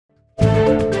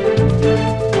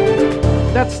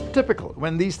that's typical.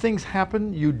 When these things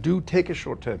happen, you do take a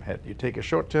short-term hit. You take a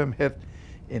short-term hit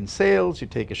in sales, you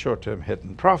take a short-term hit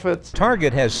in profits.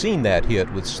 Target has seen that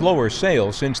hit with slower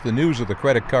sales since the news of the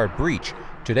credit card breach.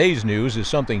 Today's news is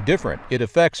something different. It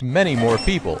affects many more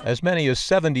people, as many as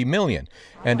 70 million,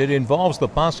 and it involves the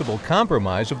possible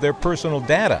compromise of their personal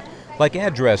data, like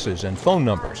addresses and phone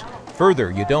numbers. Further,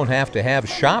 you don't have to have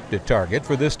shopped at Target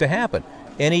for this to happen.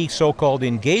 Any so-called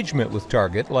engagement with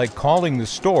Target, like calling the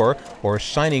store or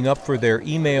signing up for their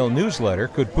email newsletter,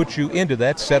 could put you into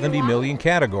that 70 million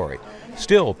category.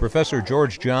 Still, Professor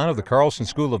George John of the Carlson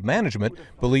School of Management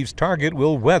believes Target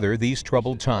will weather these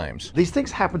troubled times. These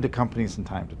things happen to companies from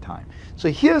time to time. So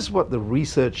here's what the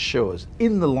research shows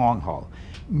in the long haul.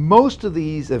 Most of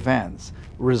these events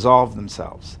resolve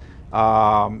themselves.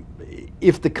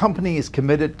 If the company is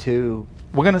committed to,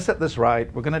 we're going to set this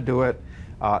right, we're going to do it,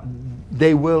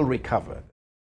 they will recover.